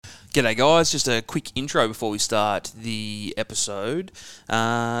G'day guys, just a quick intro before we start the episode.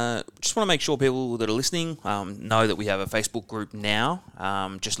 Just want to make sure people that are listening know that we have a Facebook group now.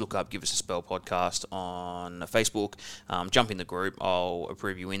 Just look up Give Us a Spell podcast on Facebook. Jump in the group, I'll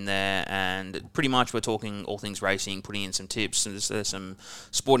approve you in there, and pretty much we're talking all things racing, putting in some tips. There's some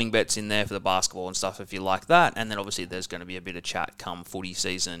sporting bets in there for the basketball and stuff if you like that, and then obviously there's going to be a bit of chat come footy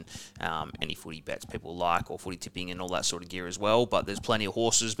season, any footy bets people like or footy tipping and all that sort of gear as well. But there's plenty of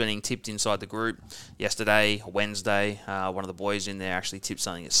horses being tipped inside the group. Yesterday, Wednesday, one of the boys in there actually tipped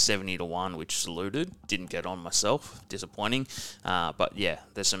something at 70-1, which saluted. Didn't get on myself, disappointing. But yeah,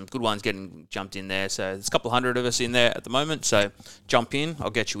 there's some good ones getting jumped in there. So there's a couple hundred of us in there at the moment. So jump in, I'll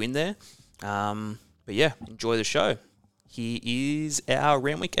get you in there. But yeah, enjoy the show. Here is our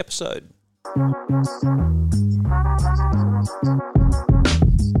Randwick episode.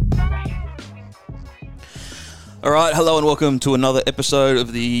 All right, hello and welcome to another episode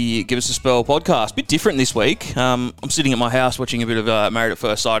of the Give Us a Spell podcast. A bit different this week. I'm sitting at my house watching a bit of Married at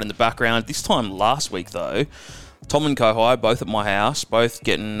First Sight in the background. This time last week, though, Tom and Kohai, both at my house, both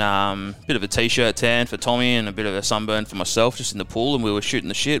getting a bit of a t-shirt tan for Tommy and a bit of a sunburn for myself, just in the pool, and we were shooting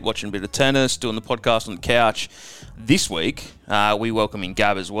the shit, watching a bit of tennis, doing the podcast on the couch. This week, we welcome in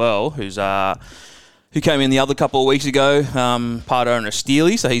Gab as well, who came in the other couple of weeks ago, part owner of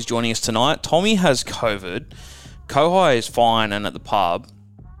Steely, so he's joining us tonight. Tommy has COVID. Kohai is fine and at the pub.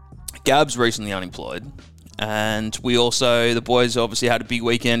 Gab's recently unemployed. And the boys obviously had a big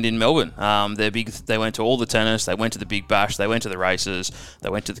weekend in Melbourne. They went to all the tennis, they went to the Big Bash, they went to the races, they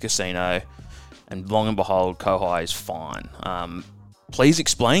went to the casino, and long and behold, Kohai is fine. Please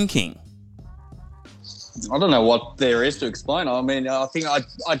explain, King. I don't know what there is to explain. I mean, I think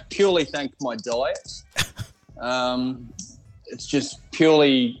I'd purely thank my diet. It's just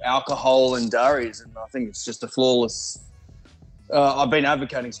purely alcohol and dairies, and I think it's just a flawless. I've been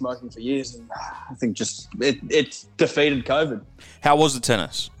advocating smoking for years, and I think just it's defeated COVID. How was the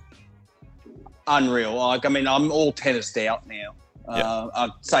tennis? Unreal. Like, I mean, I'm all tennised out now.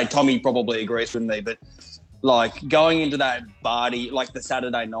 I'd say Tommy probably agrees with me, but like going into that party, like the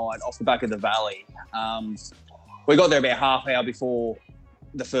Saturday night off the back of the valley, we got there about half hour before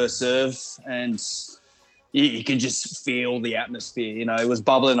the first serve, and you could just feel the atmosphere. You know, it was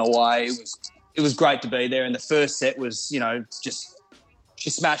bubbling away. It was great to be there. And the first set was, just she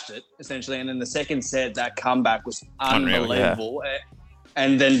smashed it essentially. And then the second set, that comeback was unbelievable. Yeah.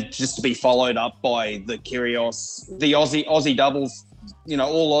 And then just to be followed up by the Kyrgios, the Aussie doubles,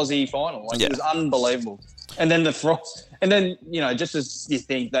 all Aussie final. It was unbelievable. And then just as you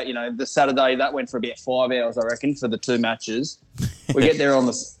think that, the Saturday that went for about 5 hours, I reckon, for the two matches. We get there on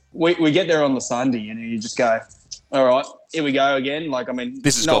the Sunday, and you just go, all right, here we go again. Like, I mean,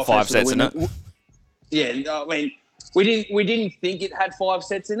 this has got 5 sets in it. Yeah, I mean, we didn't think it had 5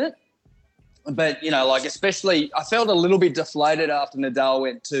 sets in it, but especially, I felt a little bit deflated after Nadal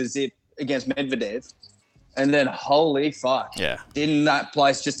went 2-0 against Medvedev, and then holy fuck, didn't that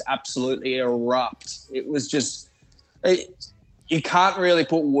place just absolutely erupt? It was just, you can't really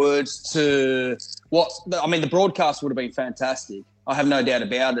put words to what. I mean, the broadcast would have been fantastic. I have no doubt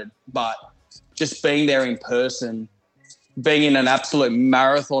about it, but just being there in person, being in an absolute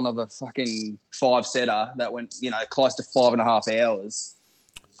marathon of a fucking 5-setter that went, close to 5.5 hours,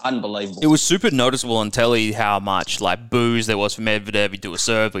 unbelievable. It was super noticeable on telly how much booze there was for Medvedev. He'd do a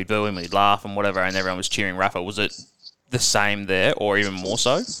serve, we'd boo him, we'd laugh and whatever, and everyone was cheering Rafa. Was it the same there, or even more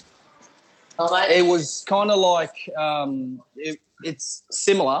so? It was kind of like it's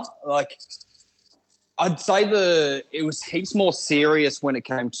similar. Like, I'd say it was heaps more serious when it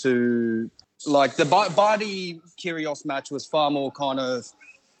came to the Barty Kyrgios match was far more kind of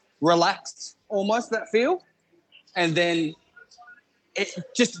relaxed, almost that feel, and then it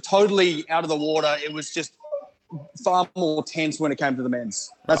just totally out of the water. It was just far more tense when it came to the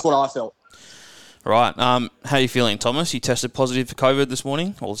men's. That's what I felt. Right. How are you feeling, Thomas? You tested positive for COVID this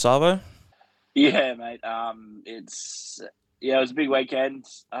morning, or Servo? Yeah, mate. It was a big weekend.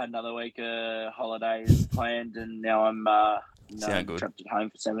 Another week of holidays planned, and now I'm trapped at home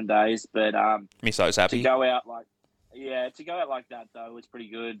for 7 days. But Miso's happy. To go out like that though was pretty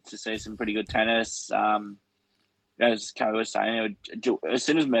good. To see some pretty good tennis. As Ko was saying, as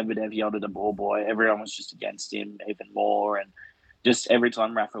soon as Medvedev yelled at the ball boy, everyone was just against him even more, and just every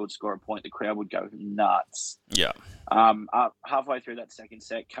time Rafa would score a point, the crowd would go nuts. Yeah. Halfway through that second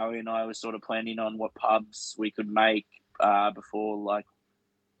set, Ko and I were sort of planning on what pubs we could make before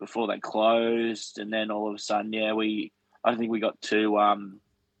they closed, and then all of a sudden, I think we got to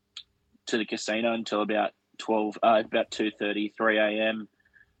the casino until about 2:30, 3 a.m.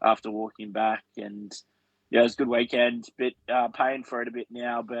 after walking back, and Yeah, it was a good weekend. Bit paying for it a bit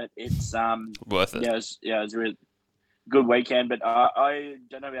now, but it's Worth it. Yeah, it was a really good weekend. But I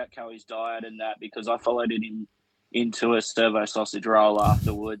don't know about Coey's diet and that, because I followed it into a Servo sausage roll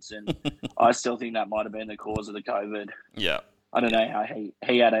afterwards, and I still think that might have been the cause of the COVID. Yeah. I don't know how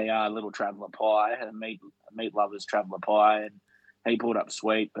he had a little traveller pie, a meat lover's traveller pie, and he pulled up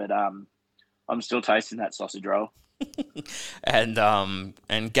sweet. But I'm still tasting that sausage roll.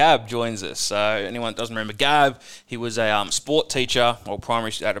 And Gab joins us. So anyone that doesn't remember Gab, he was a sport teacher or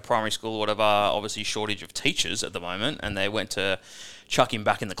at a primary school or whatever. Obviously, shortage of teachers at the moment, and they went to chuck him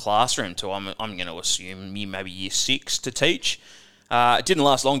back in the classroom to I'm going to assume maybe year 6 to teach. It didn't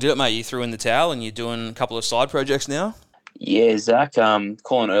last long, did it, mate? You threw in the towel and you're doing a couple of side projects now. Yeah, Zach.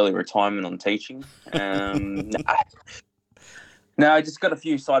 Calling early retirement on teaching. No, I just got a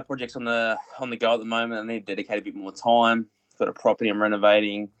few side projects on the go at the moment. I need to dedicate a bit more time. Got a property I'm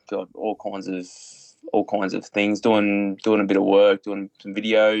renovating. Got all kinds of things. Doing a bit of work. Doing some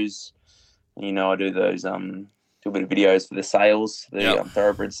videos. You know, I do those do a bit of videos for the sales,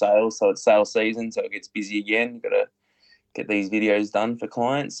 thoroughbred sales. So it's sales season, so it gets busy again. You've got to get these videos done for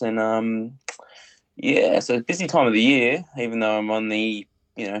clients, and so it's busy time of the year. Even though I'm on the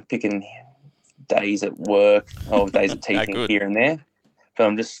picking days at work or days of teaching here and there, but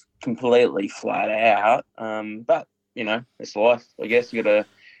I'm just completely flat out. But it's life, I guess.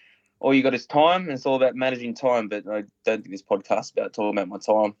 All you got is time, and it's all about managing time. But I don't think this podcast is about talking about my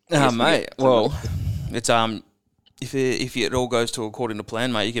time. Mate. Well, it's if it all goes according to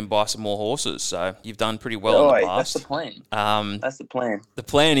plan, mate, you can buy some more horses. So you've done pretty well in the past. That's the plan. That's the plan. The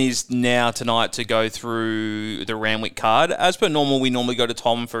plan is now tonight to go through the Randwick card. As per normal, we normally go to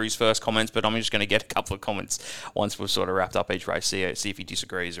Tom for his first comments, but I'm just going to get a couple of comments once we've sort of wrapped up each race, see if he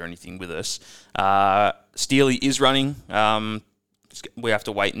disagrees or anything with us. Steely is running. We have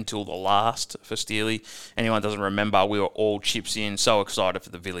to wait until the last for Steely. Anyone doesn't remember, we were all chips in, so excited for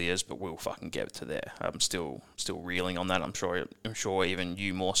the Villiers, but we'll fucking get to there. I'm still reeling on that. I'm sure even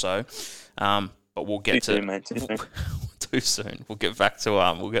you more so. But we'll get too soon, mate. Too soon. We'll get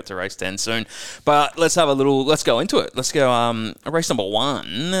to race 10 soon. But let's go into it. Let's go race number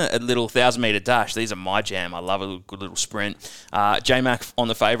 1, a little 1,000-metre dash. These are my jam. I love a good little sprint. J-Mac on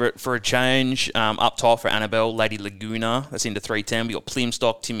the favourite for a change. Up top for Annabelle, Lady Laguna. That's into 310. We got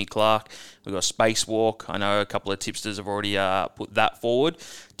Plimstock, Timmy Clark. We've got Spacewalk. I know a couple of tipsters have already put that forward.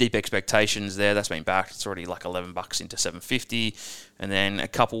 Deep Expectations there. That's been backed. It's already like $11 into 750. And then a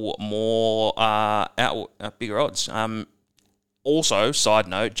couple more bigger odds. Also, side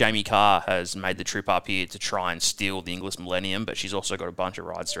note, Jamie Carr has made the trip up here to try and steal the Inglis Millennium, but she's also got a bunch of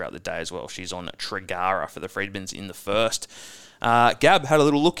rides throughout the day as well. She's on Tregara for the Freedmans in the first. Gab had a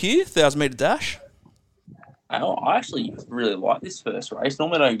little look here, 1,000-metre dash. I actually really like this first race.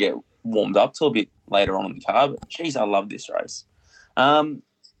 Normally I don't get warmed up till a bit later on in the car, but geez, I love this race.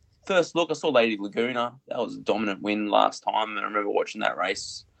 First look, I saw Lady Laguna. That was a dominant win last time, and I remember watching that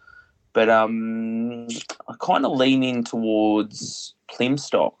race. But I kind of lean in towards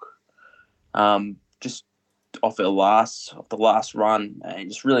Plimstock, just off the last run, and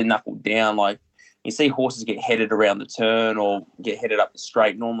just really knuckled down. Like, you see horses get headed around the turn or get headed up the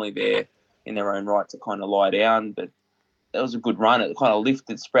straight. Normally they're in their own right to kind of lie down, but that was a good run. It kind of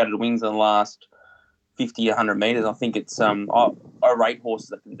lifted, spreaded wings in the last 50, 100 metres. I think it's I rate horses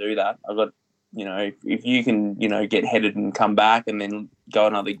that can do that. I've got, if you can, get headed and come back and then go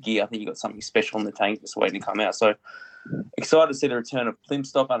another gear, I think you've got something special in the tank just waiting to come out. So excited to see the return of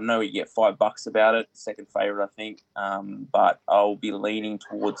Plimstock. I don't know, you get $5 about it, second favourite, I think. But I'll be leaning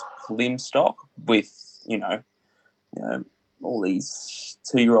towards Plimstock with, all these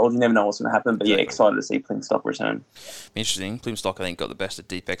 2-year-olds. You never know what's going to happen. But, yeah, excited to see Plimstock return. Interesting. Plimstock, I think, got the best at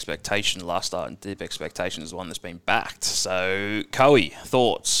Deep Expectation last start, and Deep Expectation is the one that's been backed. So, Coey,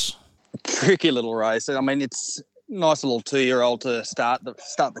 thoughts? Tricky little race. I mean, it's a nice little 2-year-old to start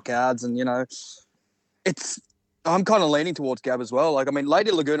the cards, and I'm kind of leaning towards Gab as well. Like, I mean,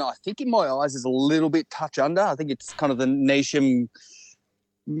 Lady Laguna, I think in my eyes is a little bit touch under. I think it's kind of the Neesham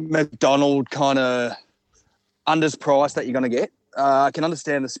McDonald kind of unders price that you're going to get. I can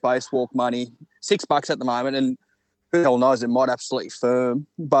understand the spacewalk money, $6 at the moment, and who the hell knows, it might absolutely firm.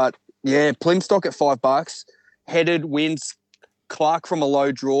 But yeah, Plimstock at $5, headed, wins. Clark from a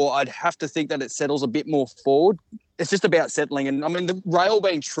low draw, I'd have to think that it settles a bit more forward. It's just about settling. And I mean, the rail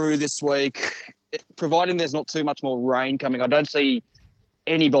being true this week, providing there's not too much more rain coming, I don't see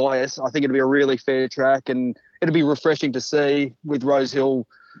any bias. I think it'll be a really fair track, and it'll be refreshing to see with Rose Hill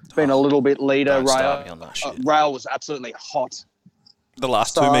being a little bit leader. Rail was absolutely hot. The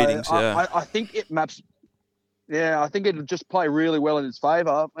last two meetings, I think it maps. Yeah, I think it'll just play really well in its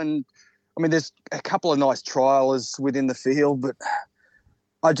favour. And I mean, there's a couple of nice trialers within the field, but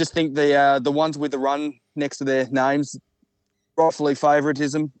I just think the ones with the run next to their names, rightfully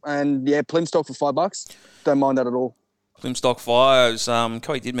favouritism. And, yeah, Plimstock for $5. Don't mind that at all. Plimstock Fires.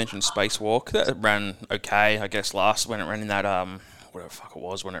 Coy did mention Spacewalk. That ran okay, I guess, last when it ran in that whatever the fuck it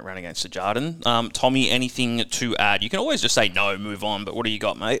was when it ran against Sajardin. Tommy, anything to add? You can always just say no, move on. But what do you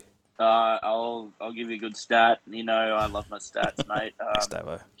got, mate? I'll give you a good stat. You know, I love my stats, mate.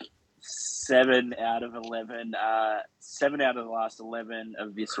 7 out of 11. 7 out of the last 11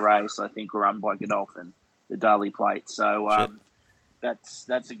 of this race, I think, were run by Godolphin, the Darley Plate. So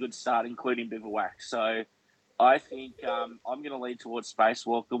that's a good start, including Bivouac. So I think I'm going to lead towards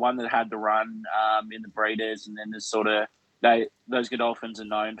Spacewalk, the one that had the run in the breeders, and then there's sort of those Godolphins are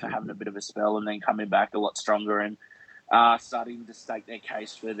known for having a bit of a spell and then coming back a lot stronger and starting to stake their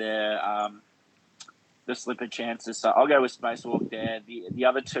case for their the slipper chances. So I'll go with Spacewalk there. The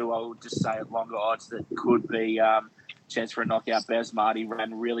other two, I'll just say at longer odds that could be chance for a knockout. Bez Marty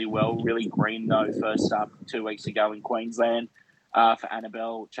ran really well, really green though, first up 2 weeks ago in Queensland for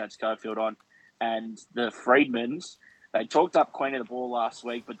Annabelle, Chad Schofield on. And the Freedmans, they talked up Queen of the Ball last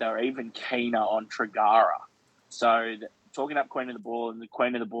week, but they were even keener on Trigara. So talking up Queen of the Ball, and the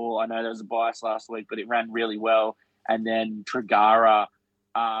Queen of the Ball, I know there was a bias last week, but it ran really well. And then Trigara,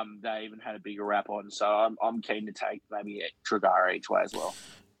 they even had a bigger wrap on. So I'm keen to take maybe Trigara each way as well.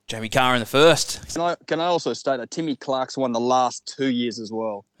 Jamie Carr in the first. Can I also state that Timmy Clark's won the last 2 years as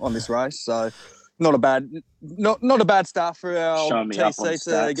well on this race? So not a bad start for our TC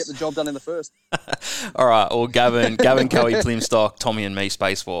to get the job done in the first. All right, well, Gavin, Coey, Plimstock, Tommy and me,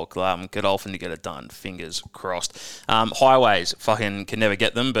 Spacewalk, Godolphin to get it done. Fingers crossed. Highways, fucking can never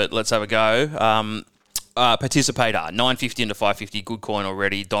get them, but let's have a go. Participator, 950 into 550, good coin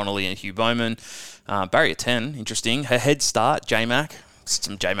already. Donnelly and Hugh Bowman. Barrier 10, interesting. Her head start, J-Mac.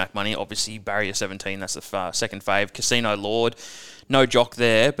 Some J-Mac money, obviously. Barrier 17, that's the second fave. Casino Lord, no jock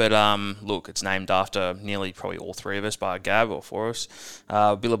there, but look, it's named after nearly probably all three of us, by Gab or for us.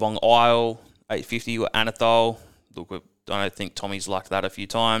 Billabong Isle, 850, or Anathol. Look, I don't think Tommy's liked that a few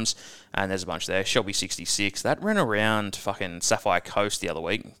times. And there's a bunch there. Shelby 66. That ran around fucking Sapphire Coast the other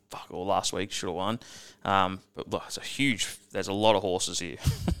week. Or last week, should have won. But look, there's a lot of horses here.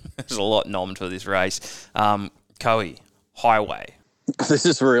 There's a lot nommed for this race. Coey, Highway. This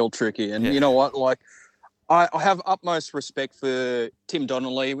is real tricky. And you know what? Like, I have utmost respect for Tim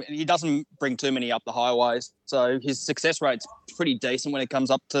Donnelly. He doesn't bring too many up the highways. So his success rate's pretty decent when he comes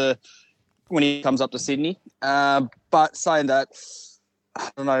up to Sydney. But saying that, I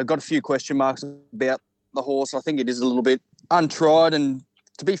don't know, got a few question marks about the horse. I think it is a little bit untried, and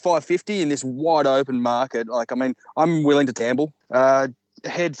to be 550 in this wide open market, like, I mean, I'm willing to gamble.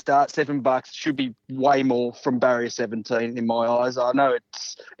 Head start $7 should be way more from barrier 17 in my eyes. I know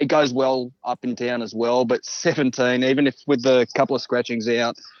it goes well up in town as well, but 17, even if with the couple of scratchings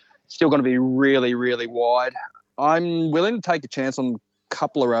out, still going to be really, really wide. I'm willing to take a chance on a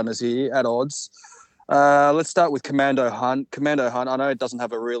couple of runners here at odds. Let's start with Commando Hunt. Commando Hunt, I know it doesn't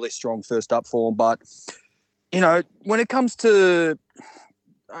have a really strong first up form, but, you know, when it comes to...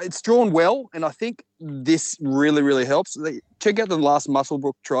 It's drawn well, and I think this really, really helps. Check out the last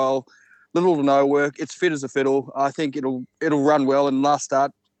Musselbrook trial. Little to no work. It's fit as a fiddle. I think it'll run well. And last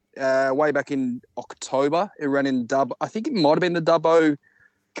start, way back in October, it ran in Dub. I think it might have been the Dubbo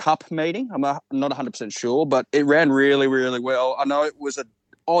Cup meeting. I'm not 100% sure, but it ran really, really well. I know it was an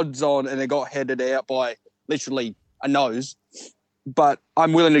odds on, and it got headed out by literally a nose. But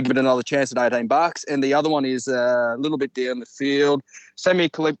I'm willing to give it another chance at $18. And the other one is a little bit down the field. Sammy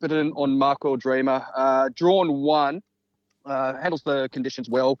Calipton on Markwell Dreamer. Drawn 1. Handles the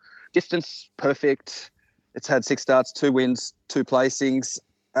conditions well. Distance, perfect. It's had 6 starts, 2 wins, 2 placings.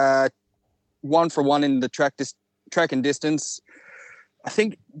 1 for 1 in the track and distance. I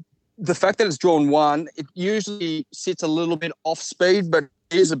think the fact that it's drawn 1, it usually sits a little bit off speed, but it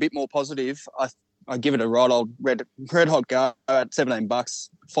is a bit more positive. I give it a right old red hot go at $17,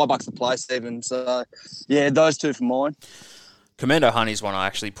 $5 a place even. So, yeah, those two for mine. Commando Honey's one I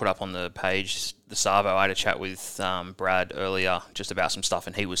actually put up on the page, the Servo. I had a chat with Brad earlier just about some stuff,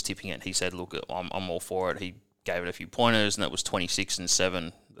 and he was tipping it. He said, look, I'm all for it. He gave it a few pointers, and it was 26 and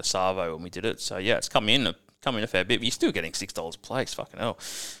 7, the Servo, when we did it. So, yeah, it's come in a fair bit, but you're still getting $6 a place, fucking hell.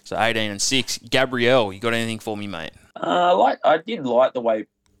 So, 18 and 6. Gabrielle, you got anything for me, mate? I did like the way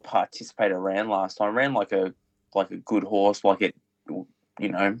Participator ran last time. Ran like a good horse, like it, you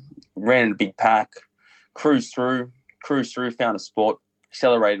know, ran in a big pack, cruised through, found a spot,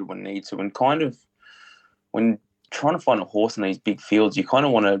 accelerated when needed to, and kind of when trying to find a horse in these big fields, you kind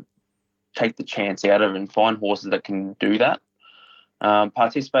of want to take the chance out of it and find horses that can do that.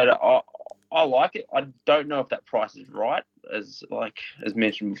 Participator, I like it. I don't know if that price is right, as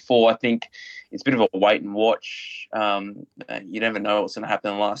mentioned before. I think it's a bit of a wait and watch. You never know what's going to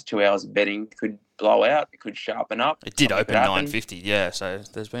happen in the last 2 hours of betting. It could blow out. It could sharpen up. It did open 950, yeah. So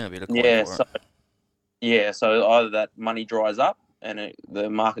there's been a bit of coin for it. So either that money dries up and the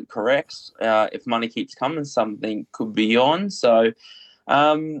market corrects. If money keeps coming, something could be on. So,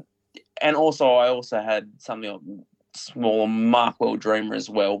 and also I also had something smaller, Markwell Dreamer as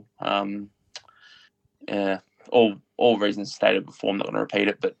well. All reasons stated before. I'm not going to repeat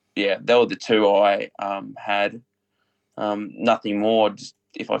it, but yeah, they were the two I had. Nothing more. Just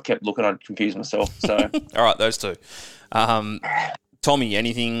if I kept looking, I'd confuse myself. So all right, those two. Tommy,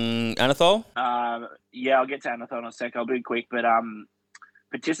 anything Anathol? Yeah, I'll get to Anathol in a sec. I'll be quick, but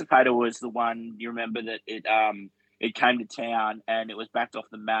Participator was the one. You remember that it came to town and it was backed off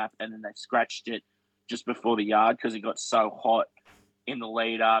the map, and then they scratched it just before the yard because it got so hot in the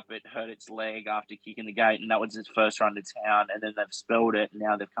lead up. It hurt its leg after kicking the gate, and that was its first run to town. And then they've spelled it, and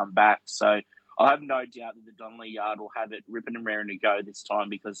now they've come back. So I have no doubt that the Donnelly yard will have it ripping and raring to go this time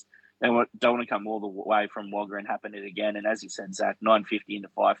because they don't want to come all the way from Wagga and happen it again. And as you said, Zach, 950 into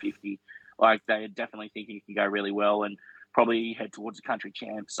 550, like they definitely think it can go really well and probably head towards the country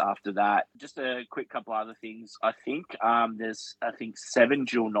champs after that. Just a quick couple other things. I think there's 7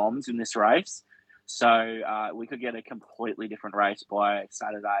 dual noms in this race. So we could get a completely different race by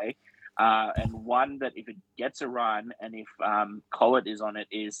Saturday. And one that if it gets a run and if Collett is on it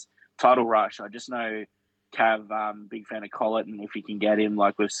is Title Rush. I just know Cav, big fan of Collett, and if you can get him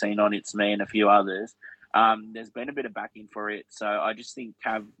like we've seen on It's Me and a few others, there's been a bit of backing for it. So I just think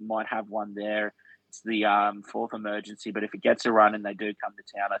Cav might have one there. It's the fourth emergency, but if it gets a run and they do come to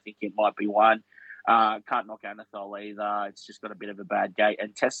town, I think it might be one. Can't knock Anathol either. It's just got a bit of a bad gate.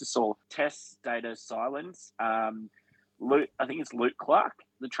 And Test Data Silence. Luke, I think it's Luke Clark,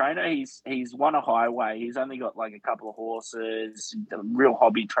 the trainer. He's won a highway. He's only got like a couple of horses, a real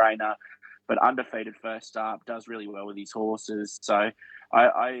hobby trainer, but undefeated first up, does really well with his horses. So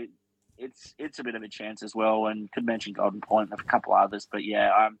it's a bit of a chance as well, and could mention Golden Point and a couple others. But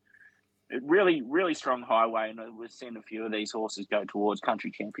yeah, really, really strong highway, and we've seen a few of these horses go towards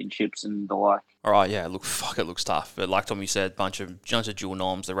country championships and the like. All right, yeah, it looks tough. But like Tommy said, bunch of dual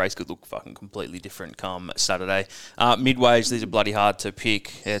norms. The race could look fucking completely different come Saturday. Midways, these are bloody hard to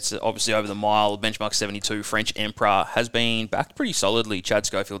pick. It's obviously over the mile. Benchmark 72, French Emperor has been backed pretty solidly. Chad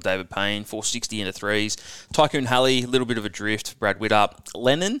Schofield, David Payne, 460 into threes. Tycoon Halley, a little bit of a drift. Brad Whittup.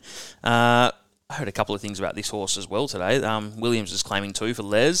 Lennon, I heard a couple of things about this horse as well today. Williams is claiming 2 for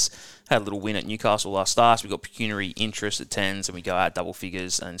Les. Had a little win at Newcastle last start. So we've got pecuniary interest at 10s and we go out double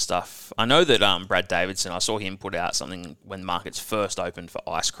figures and stuff. I know that Brad Davidson, I saw him put out something when markets first opened for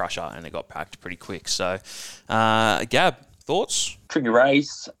Ice Crusher and it got packed pretty quick. So, Gab, thoughts? Tricky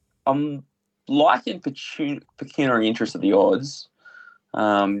race. I'm liking pecuniary interest at the odds.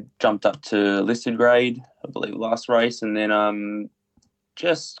 Jumped up to listed grade, I believe, last race. And then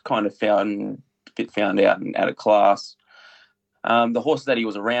just kind of found out and out of class. The horses that he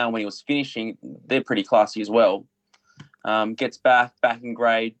was around when he was finishing, they're pretty classy as well. Gets back in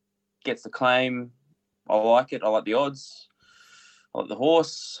grade, gets the claim. I like it. I like the odds. I like the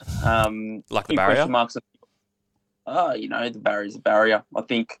horse. Like the barrier? Marks. The barrier's a barrier. I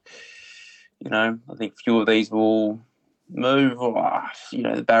think few of these will move.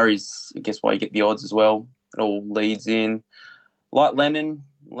 The barrier's, I guess, why you get the odds as well. It all leads in. Like Lennon,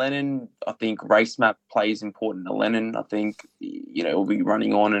 I think race map plays important to Lennon. I think, will be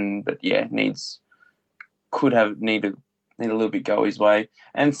running on need a little bit go his way.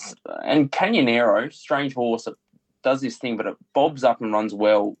 And Canyonero, strange horse, it does this thing, but it bobs up and runs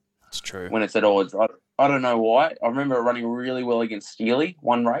well. It's true. When it's at odds. I don't know why. I remember it running really well against Steely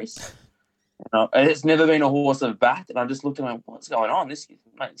one race. It's never been a horse I've backed, and I just looked at him, what's going on?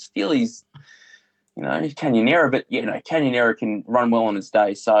 Steely's... Canyonero, but Canyonero can run well on its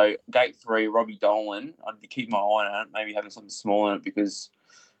day. So gate 3, Robbie Dolan, I'd keep my eye on it, maybe having something small in it because,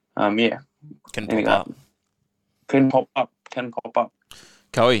 can pop up.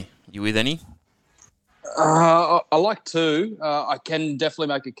 Coey, you with any? I like 2. I can definitely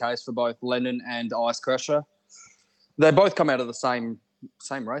make a case for both Lennon and Ice Crusher. They both come out of the same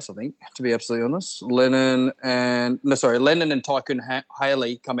race, I think, to be absolutely honest. Lennon and Tycoon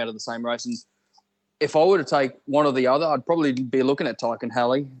Haley come out of the same race, and if I were to take one or the other, I'd probably be looking at Tycoon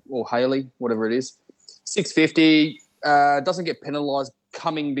Haley or Haley, whatever it is. 650, doesn't get penalised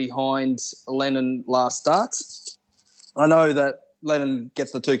coming behind Lennon last start. I know that Lennon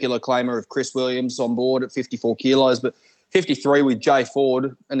gets the 2 kilo claimer of Chris Williams on board at 54 kilos, but 53 with Jay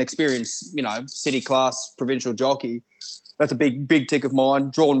Ford, an experienced, city class provincial jockey. That's a big tick of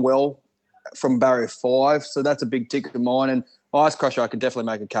mine. Drawn well from barrier 5, so that's a big tick of mine. And Ice Crusher I could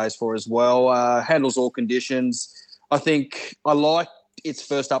definitely make a case for as well. Handles all conditions. I think I like its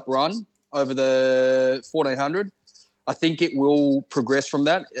first up run over the 1400. I think it will progress from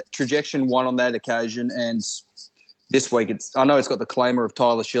that. Trajection won on that occasion, and this week I know it's got the claimer of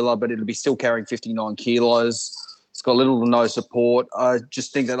Tyler Schiller, but it'll be still carrying 59 kilos. It's got little to no support. I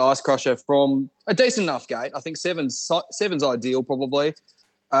just think that Ice Crusher from a decent enough gate. I think seven's ideal probably.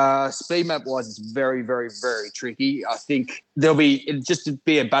 Speed map wise, it's very, very, very tricky. I think it'll just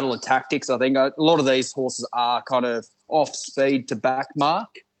be a battle of tactics. I think a lot of these horses are kind of off speed to back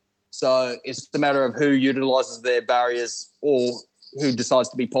mark. So it's a matter of who utilises their barriers or who decides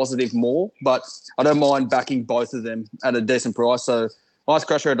to be positive more. But I don't mind backing both of them at a decent price. So Ice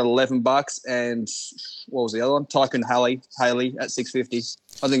Crusher at $11 and what was the other one? Tycoon Haley at $6.50.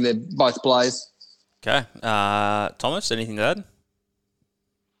 I think they're both plays. Okay. Thomas, anything to add?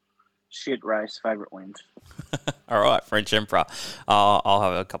 Shit race, favourite wins. All right, French Emperor. I'll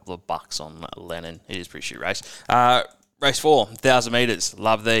have a couple of bucks on Lennon. It is a pretty shit race. Race 4, 1,000 metres.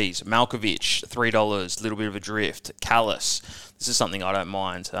 Love these. Malkovich, $3. Little bit of a drift. Callus. This is something I don't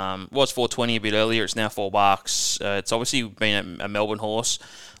mind. Was $4.20 a bit earlier. It's now $4. It's obviously been a Melbourne horse.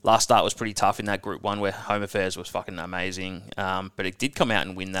 Last start was pretty tough in that Group 1 where Home Affairs was fucking amazing. But it did come out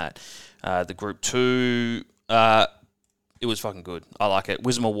and win that. The Group 2... it was fucking good. I like it.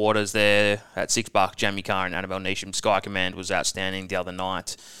 Wisdom of Waters there at $6. Jamie Carr and Annabelle Neesham. Sky Command was outstanding the other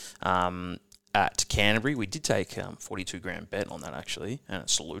night at Canterbury. We did take 42 grand bet on that actually, and it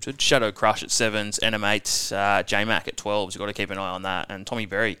saluted. Shadow Crush at 7s. NM8 J-Mac at 12s. You've got to keep an eye on that. And Tommy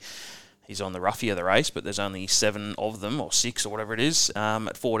Berry, he's on the roughie of the race, but there's only 7 of them, or 6 or whatever it is,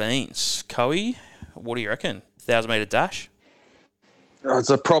 at 14s. Coe, what do you reckon? 1,000 metre dash?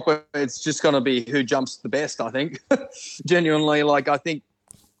 It's just going to be who jumps the best, I think. Genuinely, I think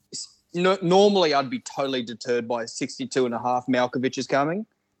normally I'd be totally deterred by 62.5 Malkovich is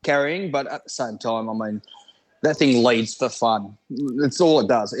carrying, but at the same time, I mean, that thing leads for fun. That's all it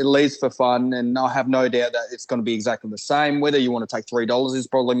does. It leads for fun, and I have no doubt that it's going to be exactly the same. Whether you want to take $3 is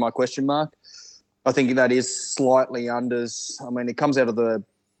probably my question mark. I think that is slightly unders. I mean, it comes out of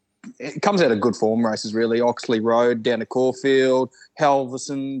good form races, really. Oxley Road down to Caulfield,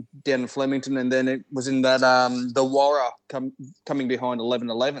 Halverson down to Flemington, and then it was in that the Warra coming behind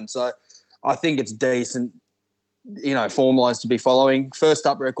 11:11. So I think it's decent, form lines to be following. First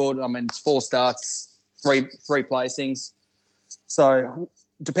up record, I mean, it's 4 starts, three placings. So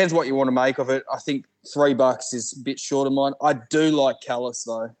depends what you want to make of it. I think $3 is a bit short of mine. I do like Callus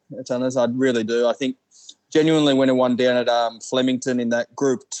though, Tunners. I really do. I think genuinely when it won down at Flemington in that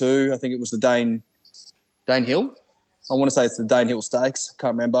Group 2, I think it was the Dane Hill. I want to say it's the Dane Hill Stakes. I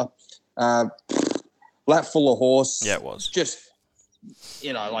can't remember. Lap full of horse. Yeah, it was. Just,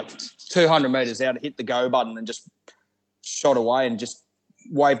 200 metres out, hit the go button and just shot away and just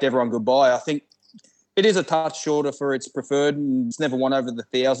waved everyone goodbye. I think it is a touch shorter for its preferred, and it's never won over the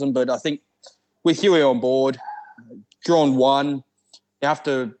 1,000, but I think with Huey on board, drawn 1, you have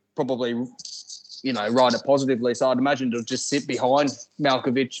to probably ride it positively. So I'd imagine it'll just sit behind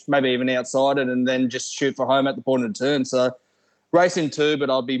Malkovich, maybe even outside it, and then just shoot for home at the point of the turn. So racing 2,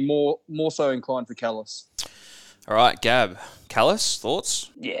 but I'll be more so inclined for Callus. All right, Gab. Callus, thoughts?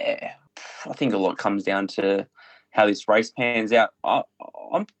 Yeah. I think a lot comes down to how this race pans out.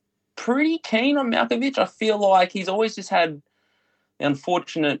 I'm pretty keen on Malkovich. I feel like he's always just had the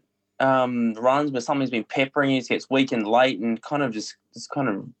unfortunate runs where something's been peppering. He gets weak and late and kind of just kind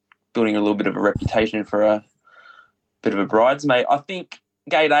of building a little bit of a reputation for a bit of a bridesmaid. I think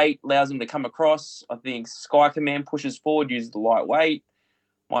Gate 8 allows him to come across. I think Sky Command pushes forward, uses the lightweight,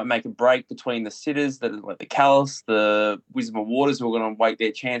 might make a break between the sitters, like the Callus, the Wisdom of Waters, who are going to wait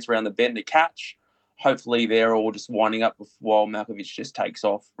their chance around the bend to catch. Hopefully they're all just winding up while Malkovich just takes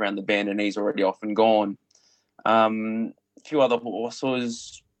off around the bend and he's already off and gone. A few other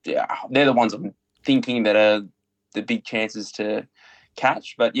horses, yeah, they're the ones I'm thinking that are the big chances to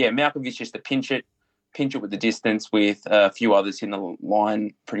catch. But yeah, Malkovich just to pinch it with the distance with a few others in the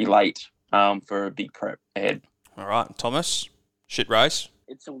line pretty late for a big prep ahead. All right, Thomas, shit race.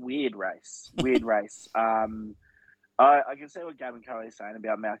 It's a weird race. I can see what Gavin Curry is saying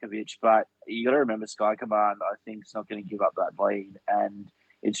about Malkovich, but you got to remember Sky Command, I think, is not going to give up that lead. And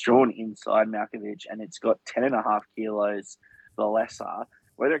it's drawn inside Malkovich, and it's got 10.5 kilos the lesser.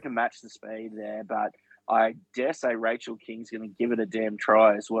 Whether it can match the speed there, but I dare say Rachel King's going to give it a damn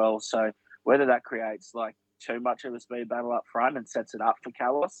try as well. So whether that creates too much of a speed battle up front and sets it up for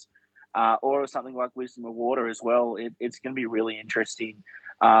Callus, or something like Wisdom of Water as well, it's going to be really interesting.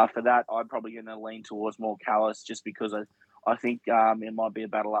 For that, I'm probably going to lean towards more Callus just because I think it might be a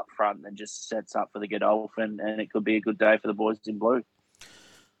battle up front that just sets up for the Godolphin, and it could be a good day for the boys in blue.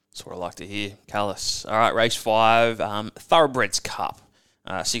 That's what I like to hear. Callis. All right, race 5, Thoroughbreds Cup.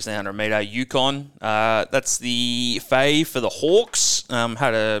 1600 metre Yukon. That's the fave for the Hawks.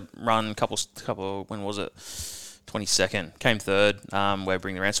 Had a run couple. When was it? 22nd. Came third. We're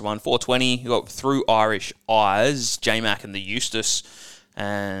bringing the ransom one. 420. You got Through Irish Eyes, J-Mac and the Eustace,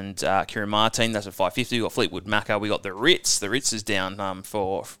 and Kieran Martin. That's at 550. We got Fleetwood Macca. We got the Ritz. The Ritz is down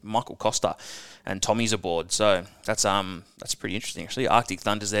for Michael Costa, and Tommy's aboard. So that's pretty interesting actually. Arctic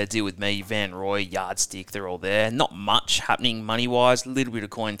Thunder's there. Deal With Me, Van Roy, Yardstick. They're all there. Not much happening money wise. A little bit of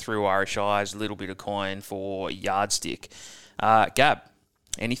coin Through Irish Eyes. A little bit of coin for Yardstick. Gab,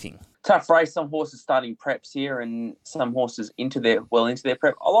 anything? Tough race. Some horses starting preps here, and some horses into their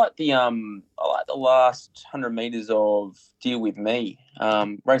prep. I like the last 100 metres of Deal With Me.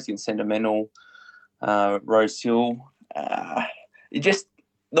 Racing Sentimental, Rose Hill. It just,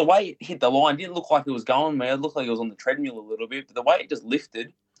 the way it hit the line didn't look like it was going, man. It looked like it was on the treadmill a little bit, but the way it just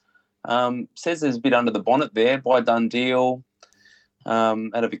lifted, says there's a bit under the bonnet there by Dundeel.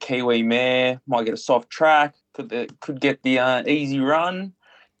 Out of a Kiwi mare, might get a soft track. Could get the easy run.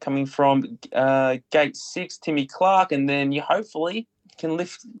 Coming from gate 6, Timmy Clark, and then you hopefully can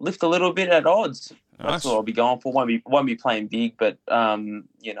lift a little bit at odds. Nice. That's what I'll be going for. Won't be playing big, but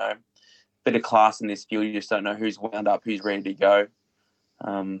bit of class in this field. You just don't know who's wound up, who's ready to go.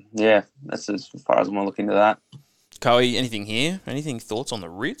 That's as far as I'm going to look into that. Coey, anything here? Anything thoughts on the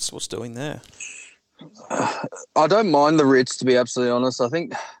Ritz? What's doing there? I don't mind the Ritz, to be absolutely honest. I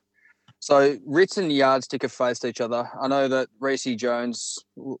think so. Ritz and Yardstick have faced each other. I know that Reece Jones,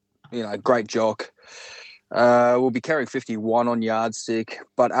 great jock, will be carrying 51 on Yardstick,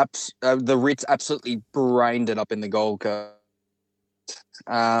 but the Ritz absolutely brained it up in the Gold Coast.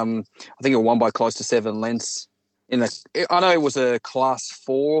 I think it won by close to 7 lengths. I know it was a Class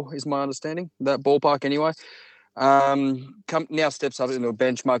 4, is my understanding, that ballpark anyway. Now steps up into a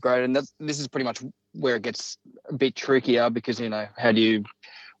benchmark grade, and this is pretty much where it gets a bit trickier because, how do you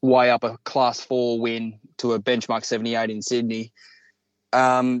weigh up a Class 4 win to a benchmark 78 in Sydney?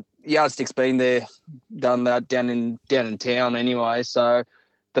 Yardstick's been there, done that down in town anyway. So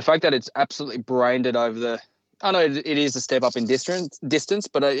the fact that it's absolutely brained it over I know it is a step up in distance,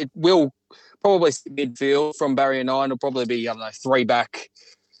 but it will probably midfield from barrier 9. It'll probably be, 3 back,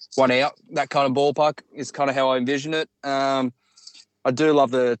 1 out. That kind of ballpark is kind of how I envision it. I do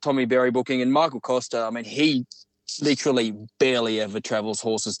love the Tommy Berry booking, and Michael Costa. I mean, he literally barely ever travels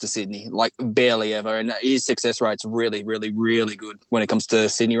horses to Sydney, like barely ever. And his success rate's really, really, really good when it comes to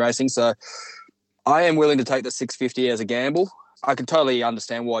Sydney racing. So I am willing to take the 650 as a gamble. I can totally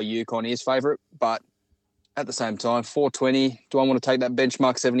understand why Yukon is favourite, but at the same time, 420, do I want to take that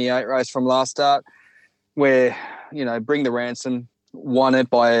benchmark 78 race from last start where, bring the ransom, won it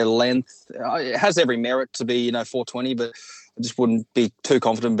by a length. It has every merit to be, 420, but I just wouldn't be too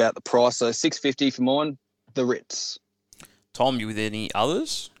confident about the price. So 650 for mine, the Ritz. Tom, you with any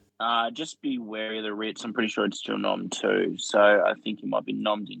others? Just be wary of the Ritz. I'm pretty sure it's still nom too, so I think he might be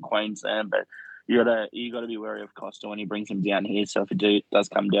nommed in Queensland, but you gotta be wary of Costa when he brings him down here. So if it does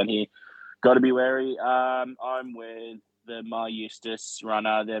come down here, got to be wary. I'm with the Mar Eustace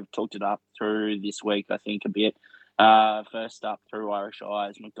runner. They've talked it up through this week, I think, a bit. First up, Through Irish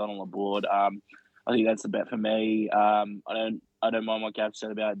Eyes, McDonald aboard. I think that's the bet for me. I don't mind what Gav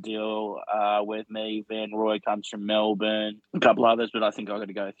said about Deal With Me. Van Roy comes from Melbourne. A couple others, but I think I've got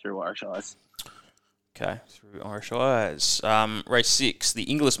to go Through Irish Eyes. Okay, Through Irish Eyes. Race 6, the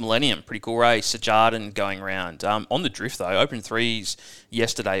Inglis Millennium. Pretty cool race. Sir Jardin going round. On the drift, though, open 3s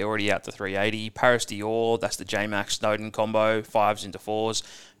yesterday, already out to 380. Paris Dior, that's the J-Max Snowden combo. 5s into 4s.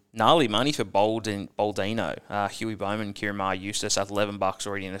 Gnarly money for Baldino. Huey Bowman, Kieran Mar Eustace, that's $11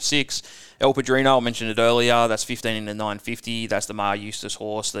 already in a 6. El Padrino, I mentioned it earlier, that's 15 into 950. That's the Mar Eustace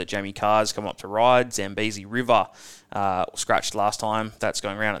horse that Jamie Carr's come up to ride. Zambezi River, scratched last time. That's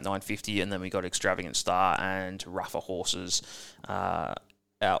going around at 950. And then we got Extravagant Star and rougher horses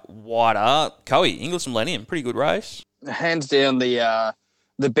out wider. Coey, Inglis Millennium, pretty good race. Hands down the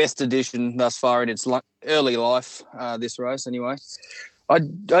best edition thus far in its early life, this race anyway.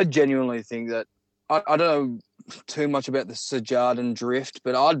 I genuinely think that I don't know too much about the Sir Jardin drift,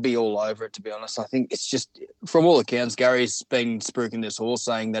 but I'd be all over it, to be honest. I think it's just, from all accounts, Gary's been spruiking this horse,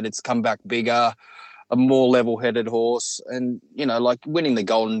 saying that it's come back bigger, a more level-headed horse, and, like winning the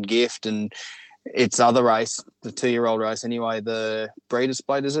Golden Gift and its other race, the 2-year-old race anyway, the Breeders'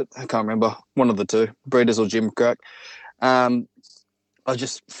 Plate, is it? I can't remember. One of the two, Breeders or Jim Crack. I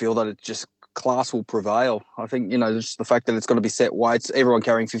just feel that it's just class will prevail. I think, just the fact that it's got to be set weights, everyone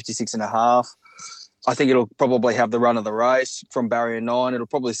carrying 56.5. I think it'll probably have the run of the race from barrier 9. It'll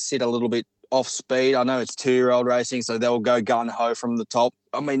probably sit a little bit off speed. I know it's 2-year-old racing, so they'll go gun-ho from the top.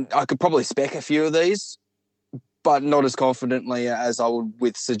 I mean, I could probably spec a few of these, but not as confidently as I would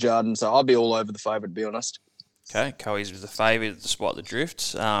with Sir Jardin. So I'll be all over the favourite, to be honest. Okay, Coey's was the favourite despite the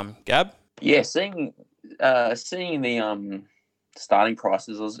drift. Gab? Yeah, seeing the starting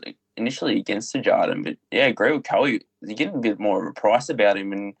prices, I was initially against Sir Jardin, but yeah, I agree with Coey. You're getting a bit more of a price about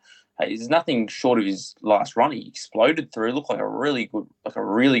him, and hey, there's nothing short of his last run. He exploded through. Looked like a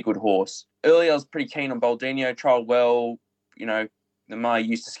really good horse. Earlier, I was pretty keen on Baldino. Trialled well. You know, the Mar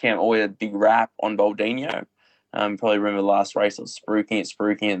Eustace camp always had a big rap on Baldino. Probably remember the last race I was spruiking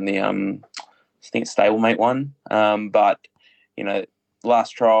it in the I think it's stablemate one. But you know,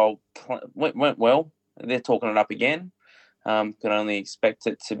 last trial went well. They're talking it up again. Can only expect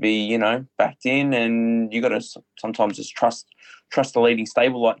it to be, you know, backed in, and you got to sometimes just trust the leading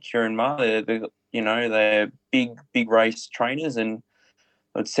stable like Kieran Ma. They're big race trainers, and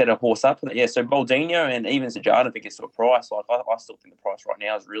would set a horse up for that. Yeah, so Baldino and even Zajard, if it gets to a price, like I still think the price right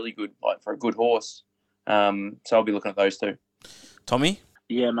now is really good, like for a good horse. So I'll be looking at those two. Tommy?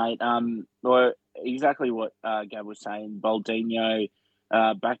 Yeah, mate. Well, exactly what Gab was saying. Baldino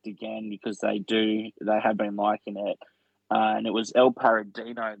backed again because they have been liking it. And it was El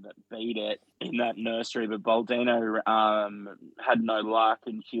Paradino that beat it in that nursery, but Baldino had no luck,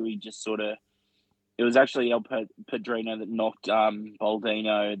 and Huey just sort of... It was actually El Padrino that knocked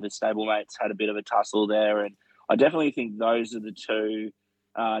Baldino. The stablemates had a bit of a tussle there, and I definitely think those are the two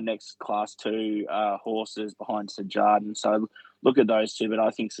next Class 2 horses behind Sir Jardin. So look at those two, but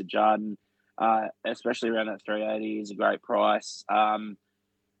I think Sir Jardin, especially around that 380, is a great price.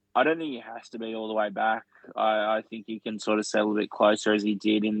 I don't think he has to be all the way back. I think he can sort of settle a bit closer as he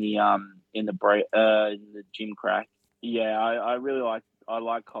did in the gym crack. Yeah, I really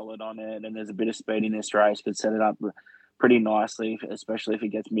like Collard on it, and there's a bit of speed in this race. Could set it up pretty nicely, especially if it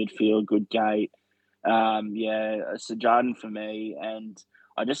gets midfield, good gate. Sir Jardin for me, and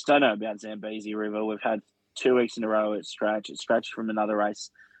I just don't know about Zambezi River. We've had 2 weeks in a row at scratch. It scratched from another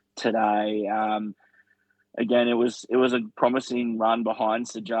race today. Again, it was a promising run behind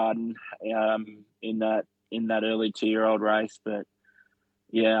Sir Jardin in that early 2-year-old race, but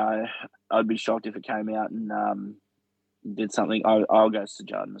yeah, I'd be shocked if it came out and did something. I'll go Sir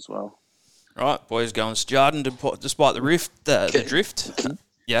Jardin as well. All right, boys, going Sir Jardin despite the drift.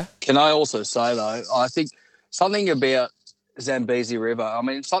 Yeah. Can I also say though, I think something about Zambezi River. I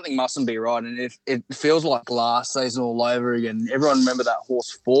mean, something mustn't be right, and it feels like last season all over again. Everyone remember that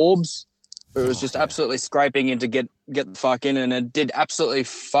horse Forbes? It was just absolutely scraping in to get the fuck in, and it did absolutely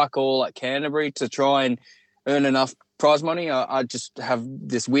fuck all at Canterbury to try and earn enough prize money. I just have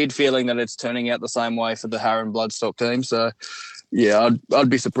this weird feeling that it's turning out the same way for the Harron Bloodstock team. So, yeah, I'd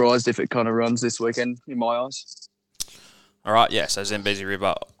be surprised if it kind of runs this weekend in my eyes. All right, yeah, so Zambezi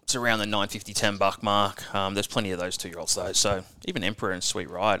River, it's around the $9.50, $10 mark. There's plenty of those 2-year-olds though, so even Emperor and Sweet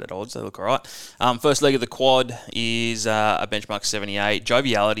Ride at odds, they look all right. First leg of the quad is a benchmark 78.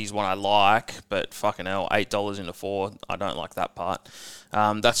 Joviality is one I like, but fucking hell, $8 into 4, I don't like that part.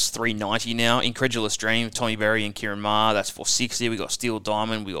 That's $3.90 now. Incredulous Dream, Tommy Berry and Kieran Ma, that's $4.60. We got Steel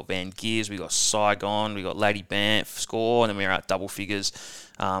Diamond, we got Van Gears, we got Saigon, we got Lady Banff Score, and then we're at double figures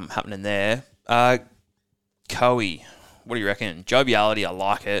happening there. Coey, what do you reckon? Joviality, I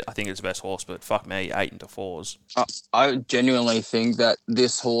like it. I think it's the best horse, but fuck me, 8 into 4s. I genuinely think that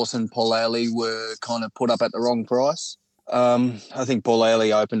this horse and Paul Ailey were kind of put up at the wrong price. I think Paul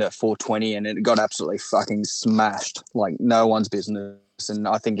Ailey opened at $4.20 and it got absolutely fucking smashed like no one's business. And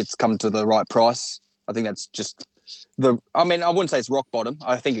I think it's come to the right price. I think that's just I wouldn't say it's rock bottom.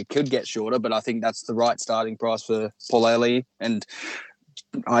 I think it could get shorter, but I think that's the right starting price for Paul Ailey. And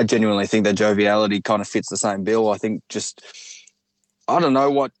I genuinely think that Joviality kind of fits the same bill. I think I don't know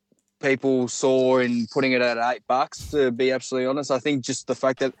what people saw in putting it at $8, to be absolutely honest. I think just the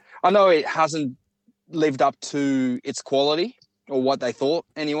fact that I know it hasn't lived up to its quality or what they thought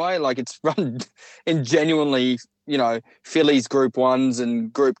anyway. Like it's run in genuinely, fillies Group 1s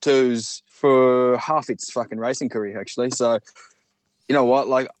and Group 2s for half its fucking racing career, actually. So, you know what?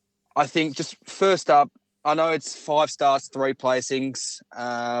 Like, I think just first up, I know it's 5 starts, 3 placings.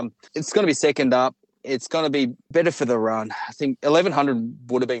 It's going to be second up. It's going to be better for the run. I think 1,100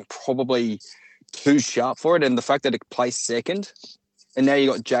 would have been probably too sharp for it. And the fact that it placed second, and now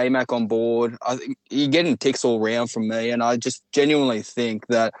you got J-Mac on board, I think you're getting ticks all round from me. And I just genuinely think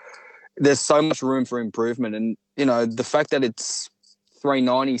that there's so much room for improvement. And, the fact that it's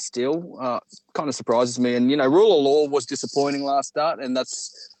 $3.90 still kind of surprises me. And, Rule of Law was disappointing last start, and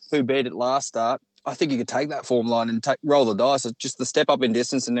that's who beat it last start. I think you could take that form line and roll the dice. It's just the step up in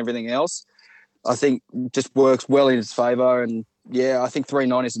distance and everything else. I think just works well in his favour. And, yeah, I think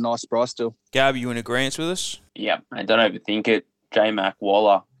 390 is a nice price still. Gab, you in agreement with us? Yeah, and don't overthink it. J-Mac,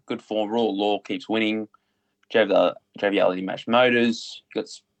 Waller, good form. Raw Law keeps winning. Joviality match motors. Got,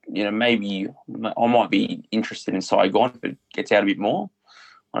 maybe I might be interested in Saigon if it gets out a bit more.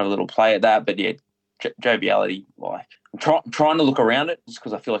 I have a little play at that, but yeah, Joviality. Like I'm trying to look around it just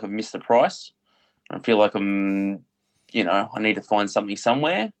because I feel like I've missed the price. I feel like I need to find something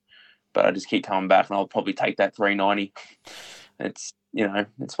somewhere, but I just keep coming back, and I'll probably take that 390. It's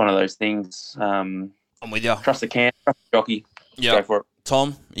one of those things. I'm with you. Trust the jockey. Yeah. Go for it. Tom,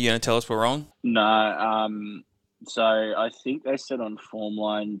 are you going to tell us we're wrong? No. So I think they said on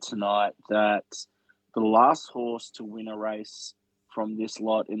Formline tonight that the last horse to win a race from this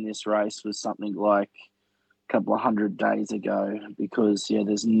lot in this race was something like a couple of 100 days ago, because,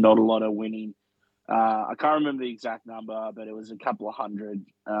 there's not a lot of winning. I can't remember the exact number, but it was a couple of 100.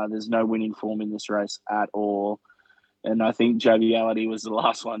 There's no winning form in this race at all. And I think Joviality was the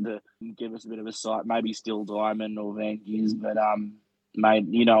last one to give us a bit of a sight. Maybe Still Diamond or Van Gils, but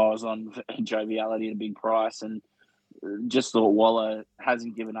mate, I was on Joviality at a big price, and just thought Waller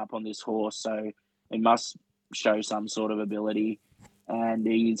hasn't given up on this horse, so it must show some sort of ability. And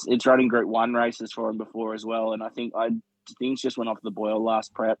it's running Group 1 races for him before as well. And I think things just went off the boil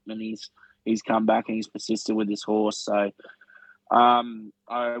last prep, and he's come back and he's persisted with this horse. So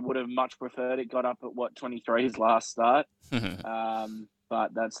I would have much preferred it got up at 23's last start.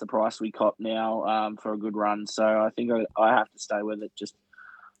 But that's the price we cop now for a good run. So I think I have to stay with it just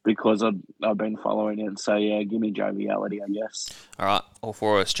because I've been following it. So, yeah, give me Joviality, I guess. All right, all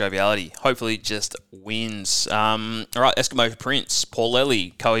for us, Joviality. Hopefully just wins. All right, Eskimo Prince, Paul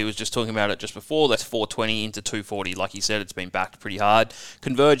Lely. Coey was just talking about it just before. That's 420 into 240. Like you said, it's been backed pretty hard.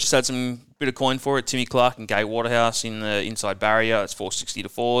 Converge just had some bit of coin for it. Timmy Clark and Gay Waterhouse in the inside barrier. It's 460 to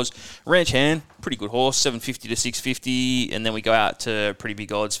 4s. Ranch Hand, pretty good horse, 750 to 650. And then we go out to pretty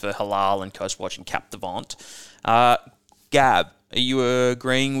big odds for Halal and Coastwatch and Cap Devant. Gab, are you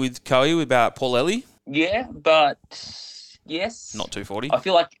agreeing with Coey about Paul Lely? Yeah, but yes. Not 240. I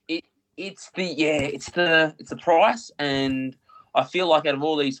feel like it's the price, and I feel like out of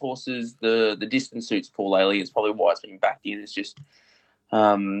all these horses, the distance suits Paul Lely. It's probably why it's been backed in. It's just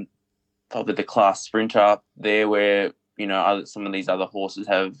probably the class sprinter there, where some of these other horses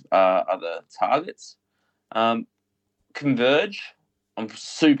have other targets. Converge, I'm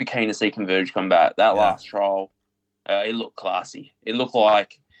super keen to see Converge come back. That last trial. It looked classy. It looked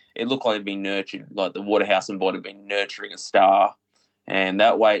like it'd been nurtured, like the Waterhouse and Bot had been nurturing a star. And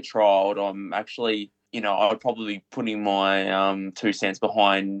that way it trialled, I'm actually, I'd probably be putting my 2 cents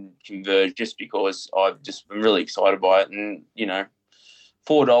behind Converge just because I've just been really excited by it. And,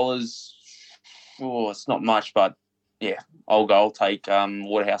 $4, it's not much, but yeah, I'll take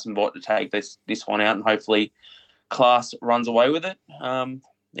Waterhouse and Bot to take this one out, and hopefully class runs away with it.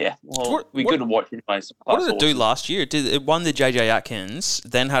 Yeah, well, we could have watched it. What did it do last year? It won the JJ Atkins,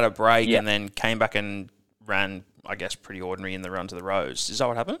 then had a break, and then came back and ran, I guess, pretty ordinary in the run to the Rose. Is that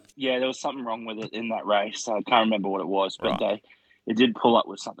what happened? Yeah, there was something wrong with it in that race. I can't remember what it was, but it did pull up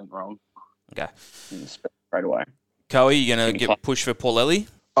with something wrong. Okay. Right away. Coey, you going to get push for Paul Lely?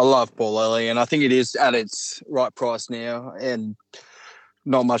 I love Paul Lely, and I think it is at its right price now, and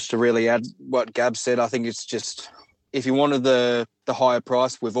not much to really add what Gab said. I think it's just, if you wanted the higher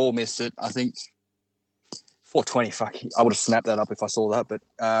price, we've all missed it. I think 420, fuck, I would have snapped that up if I saw that, but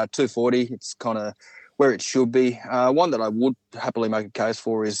 240, it's kind of where it should be. One that I would happily make a case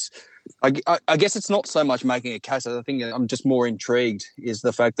for is, I guess it's not so much making a case. I think I'm just more intrigued is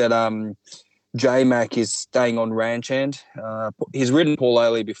the fact that J-Mac is staying on Ranch Hand. He's ridden Paul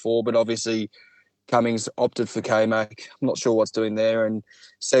Ailey before, but obviously Cummings opted for K-Mac. I'm not sure what's doing there. And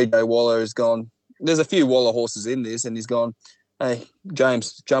CJ Waller has gone, there's a few Waller horses in this, and he's gone, hey,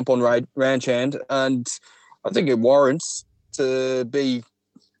 James, jump on Ranch Hand. And I think it warrants to be,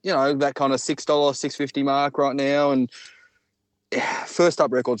 that kind of $6, $6.50 mark right now. And first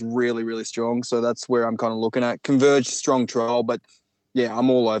up record's really, really strong. So that's where I'm kind of looking at. Converge, strong trial, but yeah, I'm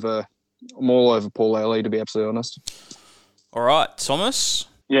all over Paul Ailey, to be absolutely honest. All right, Thomas?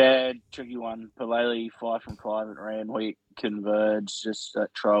 Yeah, tricky one. Palele 5 from 5 at Randwick. Converge, just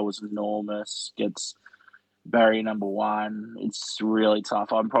that trial was enormous. Gets barrier number 1. It's really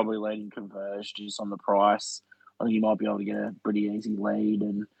tough. I'm probably leading Converge just on the price. I think you might be able to get a pretty easy lead,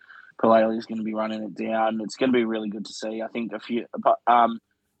 and Palele is going to be running it down. It's going to be really good to see. I think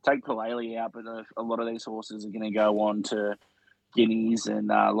take Palele out, but a lot of these horses are going to go on to Guineas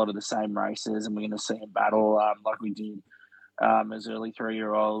and a lot of the same races, and we're going to see them battle like we did as early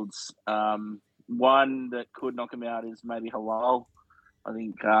 3-year-olds. One that could knock him out is maybe Halal. I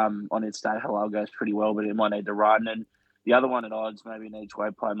think on its day, Halal goes pretty well, but it might need to run. And the other one at odds, maybe in each way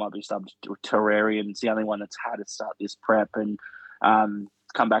play, might be sub Terrarium. It's the only one that's had to start this prep and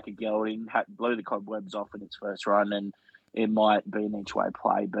come back at gelding, blew the cobwebs off in its first run, and it might be an each way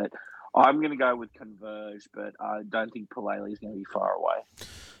play. But I'm going to go with Converge, but I don't think Palele is going to be far away.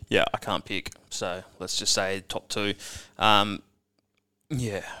 Yeah, I can't pick. So let's just say top two.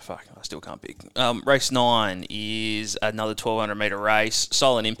 Yeah, fuck, I still can't pick. Race 9 is another 1,200 metre race.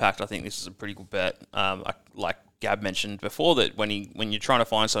 Silent Impact, I think this is a pretty good bet. Like Gab mentioned before, that when you're trying to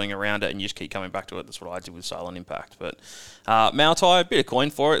find something around it and you just keep coming back to it, that's what I did with Silent Impact. But Maltai, a bit of coin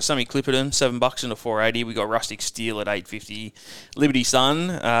for it. Sammy Clipperton, $7 into 480. We got Rustic Steel at 850. Liberty Sun,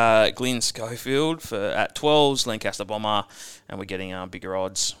 Glyn Schofield at 12s. Lancaster Bomber, and we're getting bigger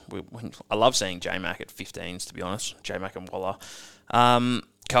odds. I love seeing J-Mac at 15s, to be honest. J-Mac and Waller.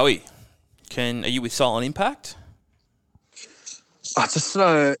 Coey, are you with Silent Impact? I just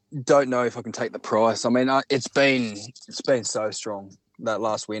don't know if I can take the price. I mean, it's been so strong, that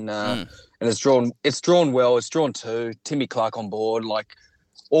last win, and it's drawn well. It's drawn 2. Timmy Clark on board. Like,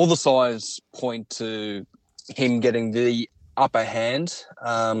 all the signs point to him getting the upper hand.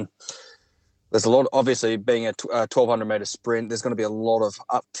 There's a lot, obviously, being a 1,200 metre sprint, there's going to be a lot of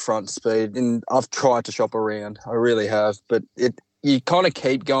upfront speed, and I've tried to shop around. I really have, but you kind of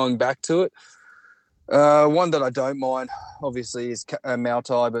keep going back to it. One that I don't mind, obviously, is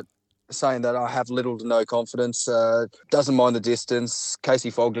Maltai, but saying that I have little to no confidence. Doesn't mind the distance.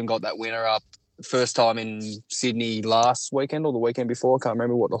 Casey Fogden got that winner up first time in Sydney last weekend or the weekend before. I can't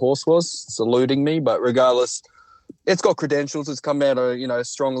remember what the horse was. It's eluding me, but regardless, it's got credentials. It's come out a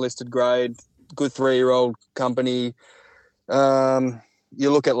strong listed grade, good 3-year-old company. You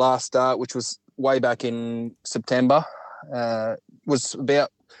look at last start, which was way back in September. Was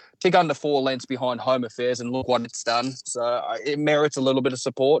about tick under 4 lengths behind Home Affairs, and look what it's done. So it merits a little bit of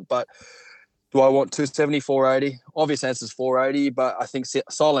support, but do I want 270, 480? Obvious answer is 480, but I think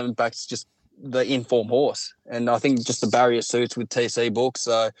Silent Impact's just the in-form horse, and I think just the barrier suits with TC books,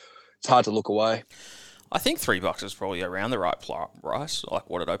 so it's hard to look away. I think $3 is probably around the right price, like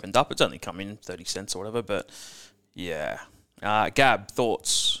what it opened up. It's only come in 30 cents or whatever, but yeah. Gab,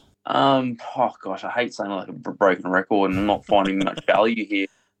 thoughts? Oh gosh, I hate saying like a broken record and not finding much value here.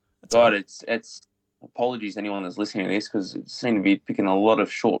 God, it's apologies to anyone that's listening to this, because it seemed to be picking a lot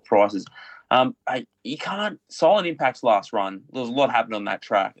of short prices. You can't. Silent Impact's last run, there was a lot happened on that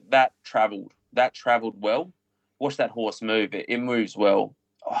track. That travelled well. Watch that horse move. It moves well.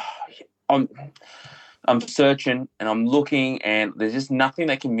 I'm searching and I'm looking, and there's just nothing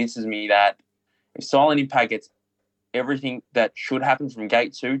that convinces me that if Silent Impact gets everything that should happen from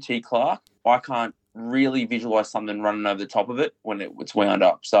gate 2, T Clark, I can't really visualise something running over the top of it when it's wound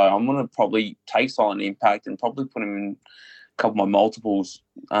up. So I'm going to probably take Silent Impact and probably put him in a couple of my multiples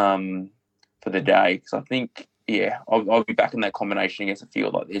for the day, because I think, I'll be back in that combination against a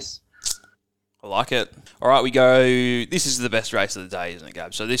field like this. I like it. All right, we go. This is the best race of the day, isn't it,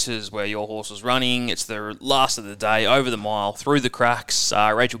 Gab? So this is where your horse is running. It's the last of the day, over the mile, through the cracks.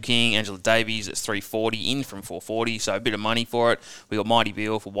 Rachel King, Angela Davies, it's 340, in from 440, so a bit of money for it. We got Mighty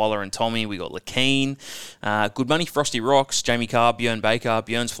Beale for Waller and Tommy. We got Lakeen. Good money, Frosty Rocks, Jamie Carr, Björn Baker.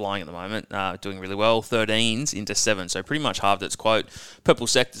 Björn's flying at the moment, doing really well. 13s into 7, so pretty much halved its quote. Purple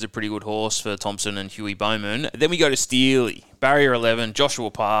Sector's a pretty good horse for Thompson and Huey Bowman. Then we go to Steely, Barrier 11, Joshua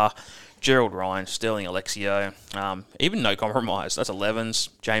Parr, Gerald Ryan, Sterling Alexio, even No Compromise. That's 11s.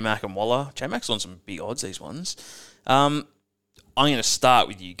 J-Mac and Waller. J-Mac's on some big odds, these ones. I'm going to start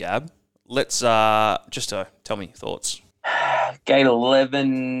with you, Gab. Let's tell me your thoughts. Gate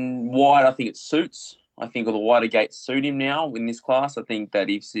 11 wide, I think it suits. I think all the wider gates suit him now in this class. I think that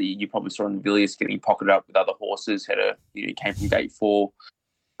if you probably saw in Villiers getting pocketed up with other horses, came from gate 4,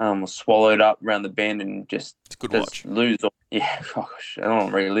 was swallowed up around the bend and just watch. Lose. Yeah, gosh, I don't want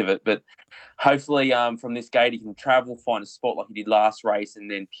to relive it, but hopefully from this gate he can travel, find a spot like he did last race, and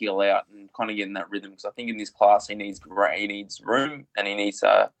then peel out and kind of get in that rhythm. Because I think in this class he needs room and he needs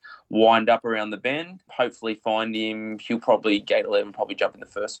to wind up around the bend. Hopefully find him. He'll probably gate 11, probably jump in the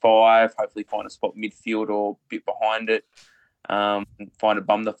first 5. Hopefully find a spot midfield or a bit behind it. Find a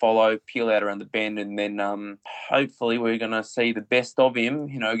bum to follow, peel out around the bend, and then hopefully we're going to see the best of him.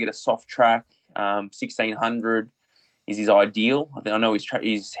 Get a soft track. 1600 is his ideal. I know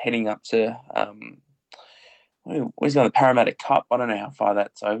he's heading up to where's he going, the Parramatta Cup. I don't know how far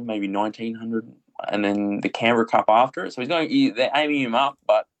that's over, maybe 1900, and then the Canberra Cup after it. So they're aiming him up,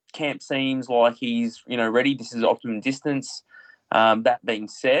 but camp seems like he's ready. This is optimum distance. That being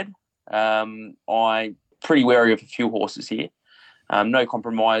said, I'm pretty wary of a few horses here. No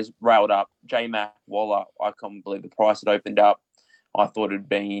Compromise, railed up. J-Mac, Waller, I can't believe the price it opened up. I thought it'd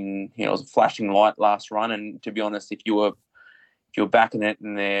been, it was a flashing light last run. And to be honest, if you're backing it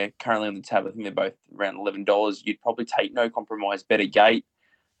and they're currently on the tab, I think they're both around $11, you'd probably take No Compromise, Better Gate,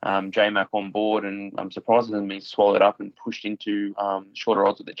 JMac on board, and I'm surprised it hasn't been swallowed up and pushed into shorter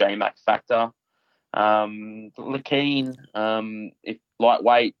odds with the JMac factor. Lakeen, if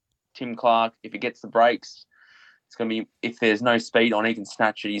lightweight, Tim Clark, if he gets the breaks, it's going to be, if there's no speed on, he can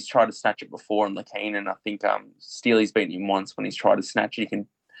snatch it. He's tried to snatch it before in Lakeen, and I think Steely's beaten him once when he's tried to snatch it.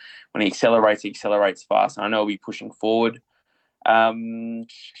 When he accelerates fast. And I know he'll be pushing forward.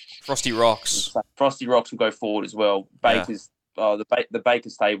 Frosty Rocks. Frosty Rocks will go forward as well. Baker's the Baker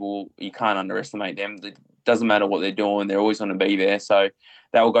stable, you can't underestimate them. It doesn't matter what they're doing; they're always going to be there. So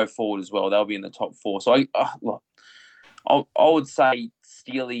they will go forward as well. They'll be in the top 4. So I would say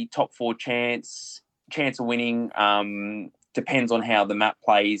Steely top 4 chance of winning. Depends on how the map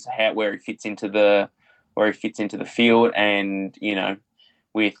plays, where he fits into the field, and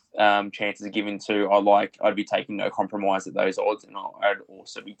with chances given to, I'd be taking No Compromise at those odds, and I'd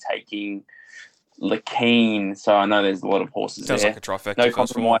also be taking Lakeen. So I know there's a lot of horses Sounds there. like a trifecta. No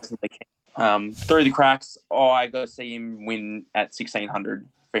Compromise and Lakeen. Through the cracks, I got to see him win at 1,600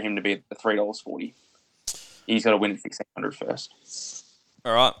 for him to be at $3.40. He's got to win at 1,600 first.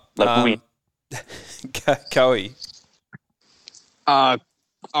 All right. Win. Coey.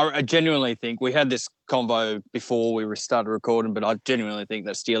 I genuinely think we had this convo before we started recording, but I genuinely think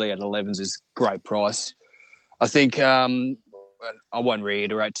that Steely at 11s is great price. I think I won't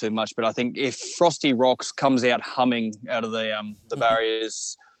reiterate too much, but I think if Frosty Rocks comes out humming out of the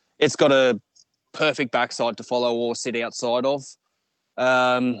barriers, it's got a perfect backside to follow or sit outside of.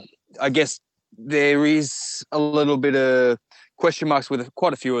 I guess there is a little bit of question marks with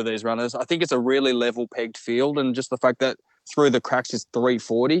quite a few of these runners. I think it's a really level pegged field, and just the fact that through the cracks is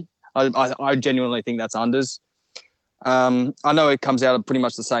 340. I genuinely think that's unders. I know it comes out of pretty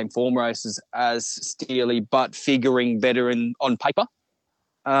much the same form races as Steely, but figuring better on paper.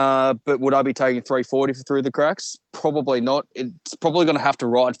 But would I be taking 340 through the cracks? Probably not. It's probably going to have to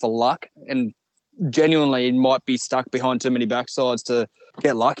ride for luck, and genuinely it might be stuck behind too many backsides to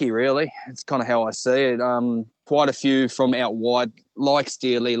get lucky, really. It's kind of how I see it. Quite a few from out wide, like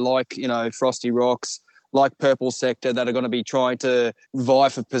Steely, like, Frosty Rocks, like Purple Sector, that are going to be trying to vie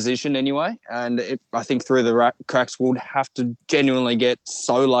for position anyway. And I think through the cracks would have to genuinely get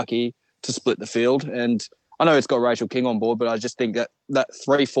so lucky to split the field. And I know it's got Rachel King on board, but I just think that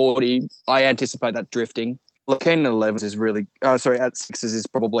 340, I anticipate that drifting. Lakeen at 11s is really, at 6s is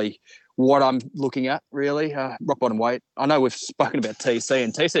probably what I'm looking at, really. Rock bottom weight. I know we've spoken about TC,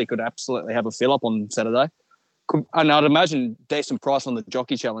 and TC could absolutely have a fill up on Saturday. And I'd imagine decent price on the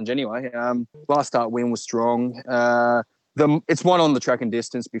Jockey Challenge anyway. Last start win was strong. It's won on the track and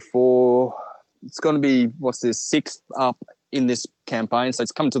distance before. It's going to be, 6th up in this campaign. So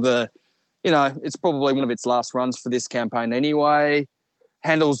it's come to it's probably one of its last runs for this campaign anyway.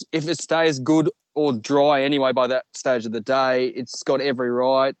 Handles, if it stays good or dry anyway by that stage of the day, it's got every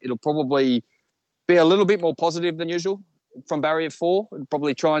right. It'll probably be a little bit more positive than usual from barrier 4. It'll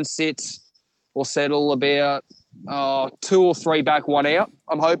probably try and sit or settle about 2 or 3 back, 1 out,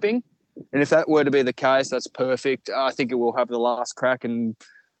 I'm hoping. And if that were to be the case, that's perfect. I think it will have the last crack and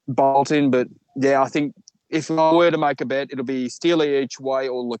bolt in. But, yeah, I think if I were to make a bet, it'll be Steely each way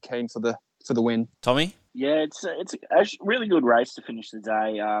or Lakeen for the win. Tommy? Yeah, it's a really good race to finish the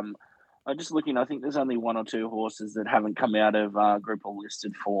day. I'm just looking, I think there's only 1 or 2 horses that haven't come out of group or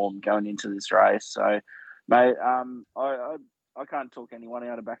listed form going into this race. So, mate, I can't talk anyone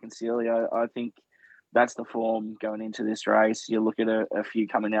out of back and Steely. I think that's the form going into this race. You look at a few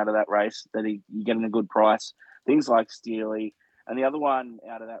coming out of that race that you're getting a good price. Things like Steely. And the other one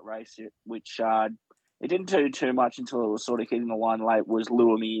out of that race, which it didn't do too much until it was sort of hitting the line late, was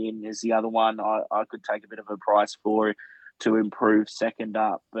Lure Me In is the other one I could take a bit of a price for to improve second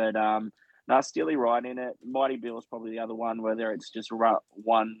up. But Steely right in it. Mighty Bill is probably the other one, whether it's just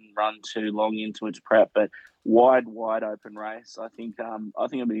one run too long into its prep, but wide open race. I think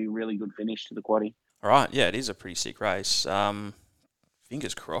it'll be a really good finish to the quaddie. All right, yeah, it is a pretty sick race.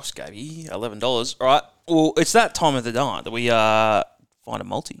 Fingers crossed, Gabby. $11. All right, well, it's that time of the night that we find a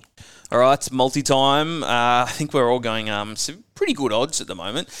multi. All right, it's multi time. I think we're all going some pretty good odds at the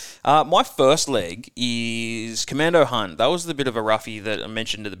moment. My first leg is Commando Hunt. That was the bit of a roughie that I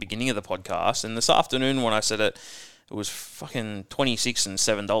mentioned at the beginning of the podcast. And this afternoon when I said it was fucking $26 and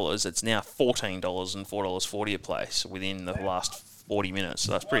 $7. It's now $14 and $4.40 a place within the last 40 minutes,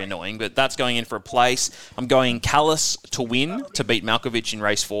 so that's pretty annoying. But that's going in for a place. I'm going Callis to win, to beat Malkovich in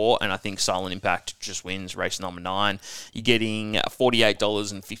race 4, and I think Silent Impact just wins race number 9. You're getting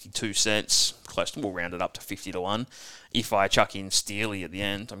 $48.52. Close. We'll round it up to 50 to 1. If I chuck in Steely at the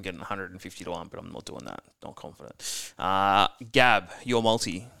end, I'm getting 150 to 1, but I'm not doing that. Not confident. Gab, your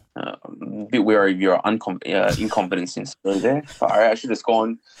multi. A bit wary of your incompetence in Steely there. I should have just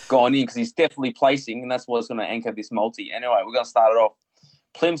gone in because he's definitely placing, and that's what's going to anchor this multi. Anyway, we're going to start it off.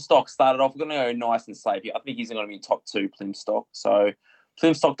 Plymstock started off. We're going to go nice and safe here. I think he's going to be top 2, Plymstock. So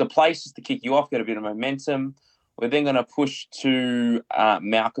Plymstock to place just to kick you off, get a bit of momentum. We're then going to push to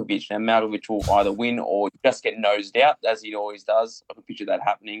Malkovich. Now, Malkovich will either win or just get nosed out, as he always does. I can picture that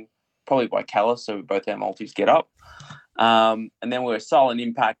happening, probably by Callis, so both our multis get up. And then we're Silent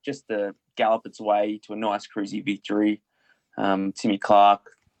Impact just to gallop its way to a nice cruisy victory. Timmy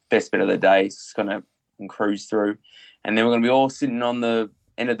Clark, best bet of the day, is going to cruise through. And then we're going to be all sitting on the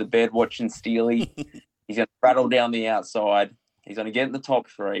end of the bed watching Steely. He's going to rattle down the outside. He's going to get in the top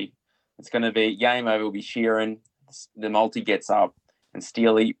 3. It's going to be game over. Will be Sheeran. The multi gets up, and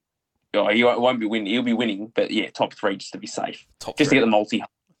Steely. He won't be winning. He'll be winning, but yeah, top 3 just to be safe. Top just 3. to get the multi.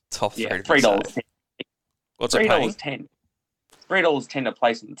 Top 3. Yeah, $3.10. What's it paying? $3.10. $3.10 to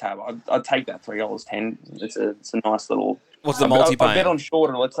place in the tab. I'd take that $3.10. It's a nice little. What's the multi paying? I bet on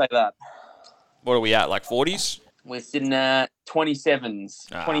shorter. Let's say that. What are we at? Like 40s? We're sitting at 27s.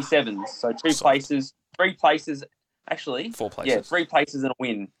 27s. So 2 places, 3 places. Actually, 4 places. Yeah, 3 places and a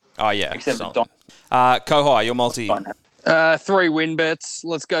win. Oh yeah. Except for Don. Kohai, your multi. 3 win bets.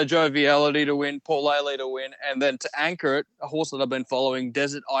 Let's go Joviality to win, Paul Ailey to win, and then to anchor it, a horse that I've been following,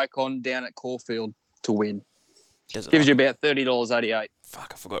 Desert Icon down at Caulfield to win. Gives you about $30.88.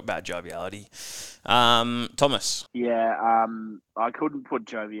 Fuck, I forgot about Joviality. Thomas. Yeah, I couldn't put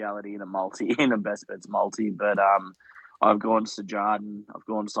Joviality in a multi, in a best bets multi, but I've gone Sir Jardin, I've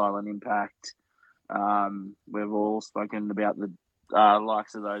gone Silent Impact. We've all spoken about the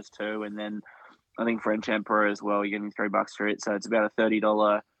likes of those 2, and then I think French Emperor as well. You're getting $3 for it, so it's about a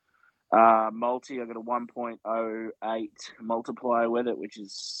 $30 multi. I got a 1.08 multiplier with it, which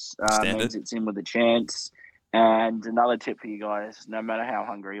is means it's in with a chance. And another tip for you guys: no matter how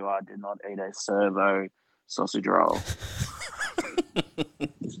hungry you are, do not eat a Servo sausage roll.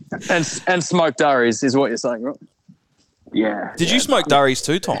 and smoked durries is what you're saying, right? Yeah. Did you smoke durries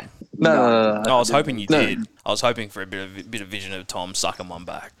too, Tom? No. I was hoping you did. I was hoping for a bit of vision of Tom sucking one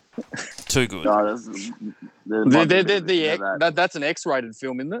back. Too good. No, that's an X-rated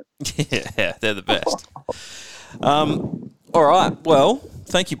film, isn't it? Yeah, they're the best. All right. Well,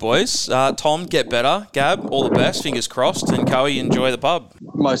 thank you, boys. Tom, get better. Gab, all the best. Fingers crossed. And Coey, enjoy the pub.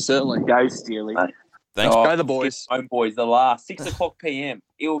 Most certainly. Go Steely. Thanks. Go the boys. Boys, the last 6:00 p.m.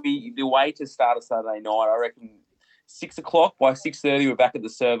 It will be the way to start a Saturday night. I reckon 6:00 by 6:30 we're back at the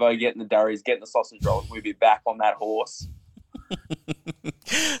Servo, getting the durries, getting the sausage rolls. We'll be back on that horse.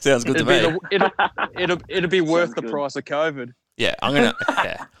 Sounds good to me. It'll be worth the price of COVID. Yeah, I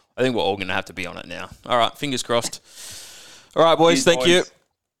think we're all gonna have to be on it now. All right, fingers crossed. All right, boys. Thank you.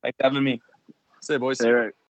 Thanks for having me. See you, boys. See you.